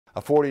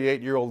A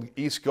 48-year-old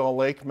East Gull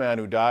Lake man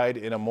who died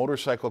in a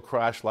motorcycle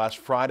crash last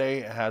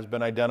Friday has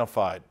been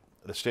identified.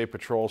 The State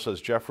Patrol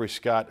says Jeffrey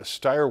Scott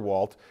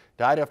Steyerwalt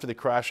died after the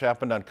crash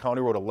happened on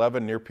County Road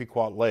 11 near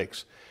Pequot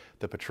Lakes.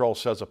 The patrol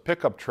says a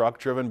pickup truck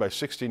driven by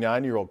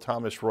 69-year-old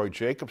Thomas Roy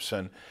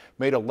Jacobson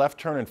made a left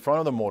turn in front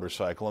of the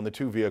motorcycle and the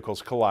two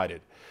vehicles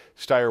collided.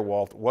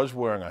 Steyerwalt was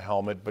wearing a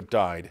helmet but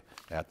died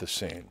at the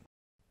scene.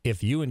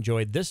 If you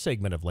enjoyed this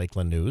segment of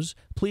Lakeland News,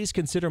 please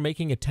consider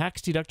making a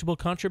tax-deductible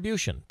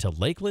contribution to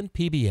Lakeland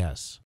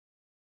PBS.